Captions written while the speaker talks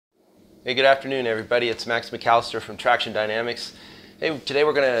Hey, good afternoon, everybody. It's Max McAllister from Traxxion Dynamics. Hey, today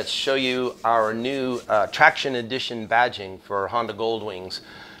we're going to show you our new Traxxion Edition badging for Honda GoldWings.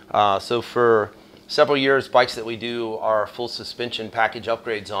 So for several years, bikes that we do our full suspension package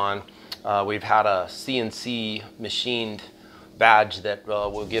upgrades on, we've had a CNC machined badge that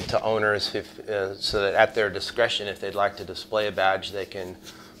we'll give to owners so that at their discretion, if they'd like to display a badge, they can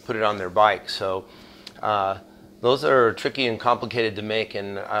put it on their bike. So those are tricky and complicated to make,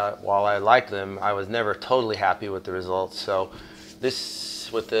 and while I like them, I was never totally happy with the results. So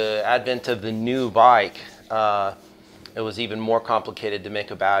with the advent of the new bike, it was even more complicated to make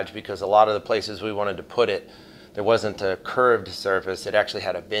a badge because a lot of the places we wanted to put it, there wasn't a curved surface, it actually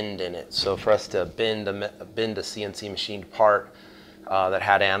had a bend in it. So for us to bend a CNC machined part that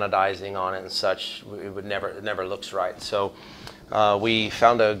had anodizing on it and such, it never looks right. So we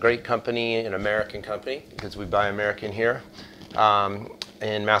found a great company, an American company, because we buy American here,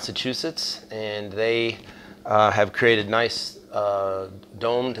 in Massachusetts, and they have created nice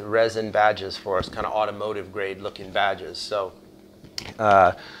domed resin badges for us, kind of automotive grade looking badges. So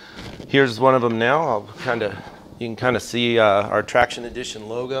here's one of them now. You can kind of see our Traxxion Edition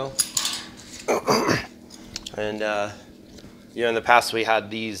logo. And in the past we had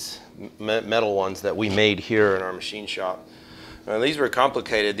these metal ones that we made here in our machine shop. These were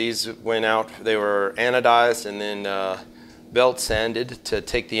complicated. These went out, they were anodized and then belt sanded to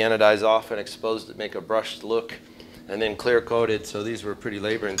take the anodize off and exposed to make a brushed look, and then clear coated. So these were pretty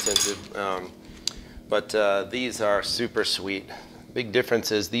labor intensive, but these are super sweet. Big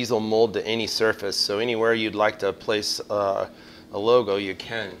difference is these will mold to any surface, so anywhere you'd like to place a logo, you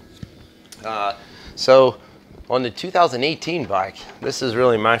can. So on the 2018 bike, this is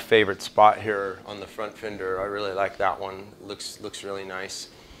really my favorite spot here on the front fender. I really like that one. Looks really nice.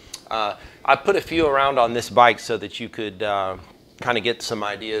 I put a few around on this bike so that you could kind of get some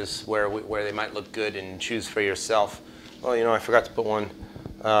ideas where they might look good and choose for yourself. Well, I forgot to put one.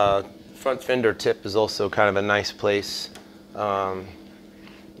 Front fender tip is also kind of a nice place.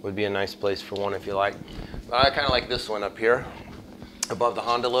 Would be a nice place for one if you like. But I kind of like this one up here above the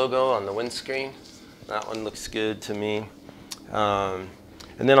Honda logo on the windscreen. That one looks good to me. And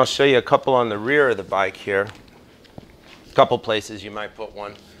then I'll show you a couple on the rear of the bike here. A couple places you might put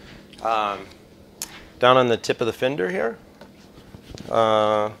one. Down on the tip of the fender here.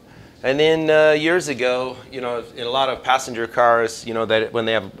 And then years ago, in a lot of passenger cars, that when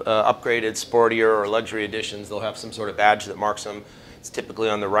they have upgraded, sportier, or luxury editions, they'll have some sort of badge that marks them. It's typically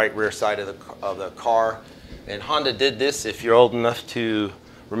on the right rear side of the car. And Honda did this, if you're old enough to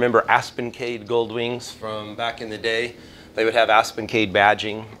remember Aspencade GoldWings from back in the day. They would have Aspencade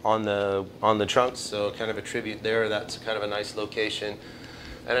badging on the trunks, so kind of a tribute there. That's kind of a nice location.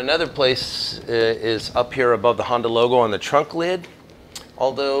 And another place is up here above the Honda logo on the trunk lid.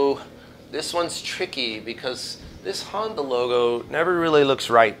 Although this one's tricky because this Honda logo never really looks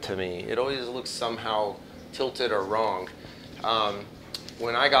right to me. It always looks somehow tilted or wrong.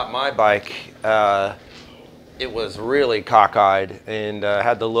 When I got my bike, it was really cockeyed and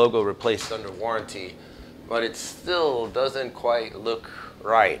had the logo replaced under warranty, but it still doesn't quite look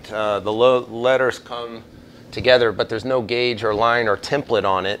right. The letters come together, but there's no gauge or line or template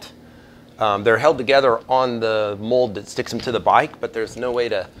on it. They're held together on the mold that sticks them to the bike, but there's no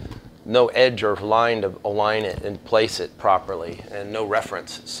edge or line to align it and place it properly, and no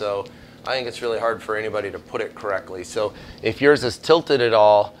reference. So I think it's really hard for anybody to put it correctly. So if yours is tilted at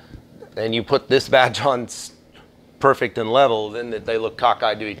all and you put this badge on perfect and level, then they look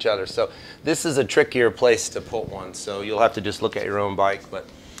cockeyed to each other. So this is a trickier place to put one. So you'll have to just look at your own bike. But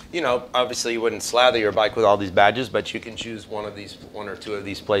obviously you wouldn't slather your bike with all these badges, but you can choose one or two of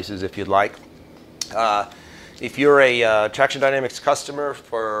these places if you'd like. If you're a Traxxion Dynamics customer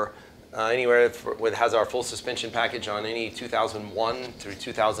for anywhere that has our full suspension package on any 2001 through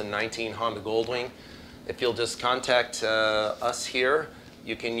 2019 Honda GoldWing, if you'll just contact us here,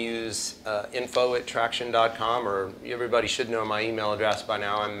 you can use info@traxxion.com, or everybody should know my email address by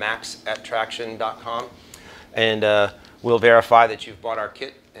now. I'm max@traxxion.com, and we'll verify that you've bought our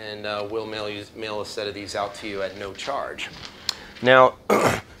kit, and we'll mail a set of these out to you at no charge. Now,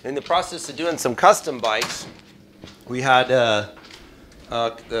 in the process of doing some custom bikes, we had a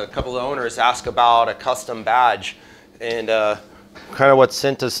couple of owners ask about a custom badge, and kind of what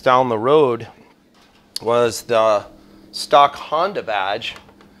sent us down the road was the stock Honda badge.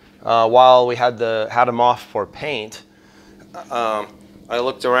 While we had them off for paint, I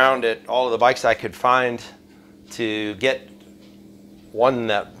looked around at all of the bikes I could find to get one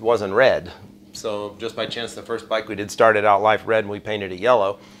that wasn't red. So just by chance, the first bike we did started out life red and we painted it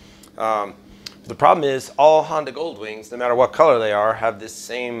yellow. The problem is all Honda GoldWings, no matter what color they are, have this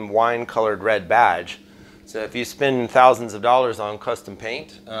same wine-colored red badge. So if you spend thousands of dollars on custom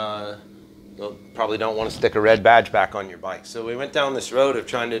paint, you probably don't want to stick a red badge back on your bike. So we went down this road of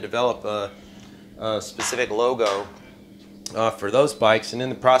trying to develop a specific logo for those bikes, and in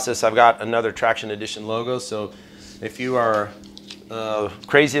the process I've got another Traxxion Edition logo. So if you are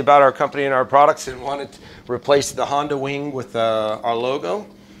crazy about our company and our products and want to replace the Honda wing with our logo,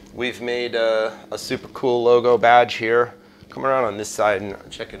 we've made a super cool logo badge here. Come around on this side and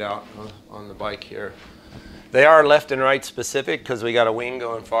check it out on the bike here. They are left and right specific because we got a wing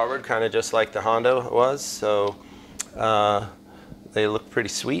going forward, kind of just like the Honda was. So they look pretty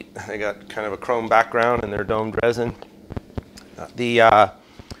sweet. They got kind of a chrome background and they're domed resin. These are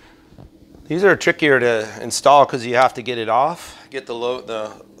trickier to install because you have to get it off, get the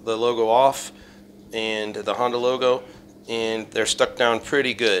logo off and the Honda logo, and they're stuck down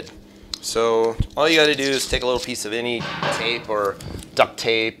pretty good. So all you got to do is take a little piece of any tape or duct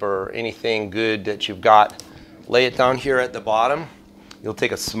tape or anything good that you've got, lay it down here at the bottom. You'll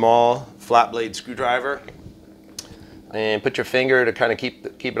take a small flat blade screwdriver and put your finger to kind of keep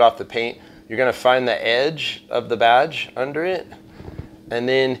it off the paint. You're going to find the edge of the badge under it, and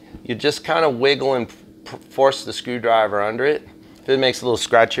then you just kind of wiggle and force the screwdriver under it. If it makes a little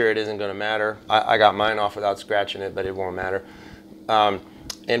scratch here, it isn't going to matter. I got mine off without scratching it, but it won't matter.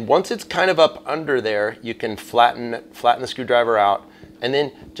 And once it's kind of up under there, you can flatten the screwdriver out, and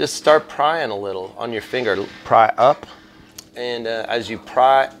then just start prying a little on your finger. Pry up, and as you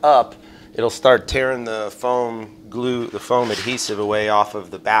pry up, it'll start tearing the foam adhesive away off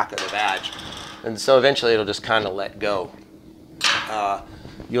of the back of the badge, and so eventually it'll just kind of let go.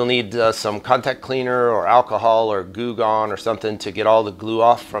 You'll need some contact cleaner or alcohol or Goo Gone or something to get all the glue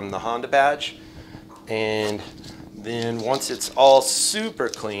off from the Honda badge. And then once it's all super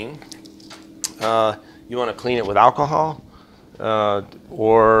clean, you want to clean it with alcohol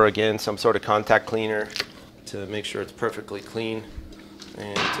or again some sort of contact cleaner to make sure it's perfectly clean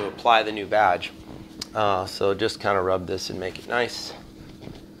and to apply the new badge. So just kind of rub this and make it nice.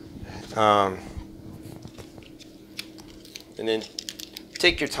 And then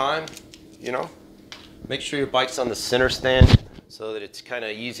take your time, you know, make sure your bike's on the center stand so that it's kind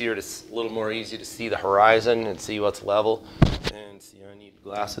of a little more easy to see the horizon and see what's level. And see, I need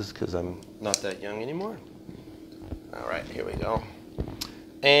glasses because I'm not that young anymore. All right, here we go.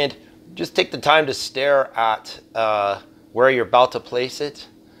 And just take the time to stare at where you're about to place it.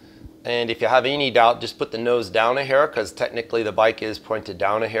 And if you have any doubt, just put the nose down a hair, because technically the bike is pointed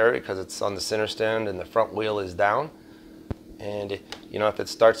down a hair because it's on the center stand and the front wheel is down. And you know, if it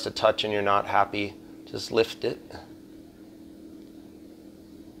starts to touch and you're not happy, just lift it.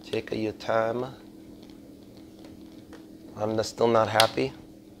 Take your time. I'm still not happy.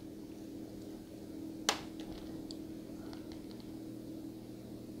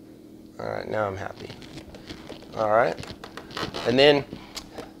 All right, now I'm happy. All right, and then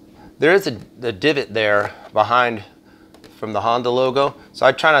there is a divot there behind from the Honda logo, so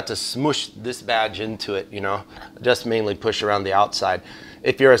I try not to smush this badge into it, you know, just mainly push around the outside.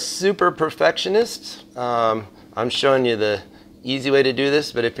 If you're a super perfectionist, I'm showing you the easy way to do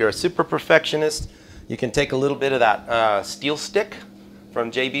this, but if you're a super perfectionist, you can take a little bit of that steel stick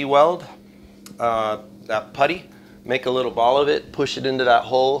from JB Weld, that putty, make a little ball of it, push it into that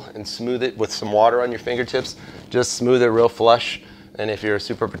hole and smooth it with some water on your fingertips. Just smooth it real flush. And if you're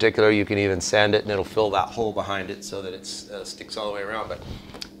super particular, you can even sand it and it'll fill that hole behind it so that it sticks all the way around. But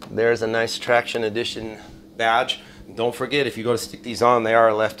there's a nice Traxxion Edition badge. Don't forget, if you go to stick these on, they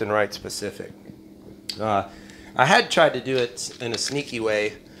are left and right specific. I had tried to do it in a sneaky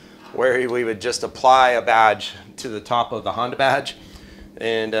way where we would just apply a badge to the top of the Honda badge.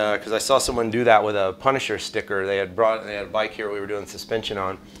 And because I saw someone do that with a Punisher sticker. They had a bike here we were doing suspension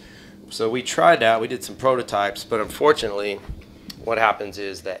on. So we tried that, we did some prototypes, but unfortunately, what happens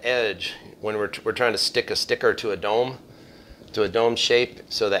is the edge, when we're trying to stick a sticker to a dome shape,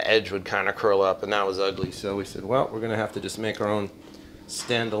 so the edge would kind of curl up, and that was ugly. So we said, well, we're going to have to just make our own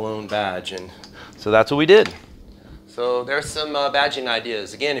standalone badge, and so that's what we did. So there's some badging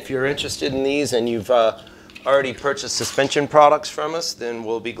ideas. Again, if you're interested in these and you've already purchased suspension products from us, then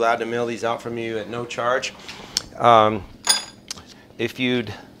we'll be glad to mail these out from you at no charge. If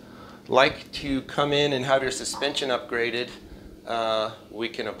you'd like to come in and have your suspension upgraded, we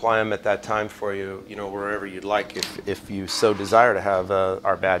can apply them at that time for you, you know, wherever you'd like, if you so desire to have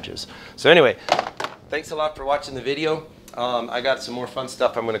our badges. So anyway, thanks a lot for watching the video. I got some more fun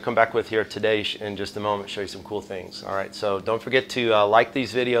stuff I'm going to come back with here today in just a moment, show you some cool things. All right, so don't forget to like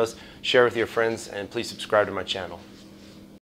these videos, share with your friends, and please subscribe to my channel.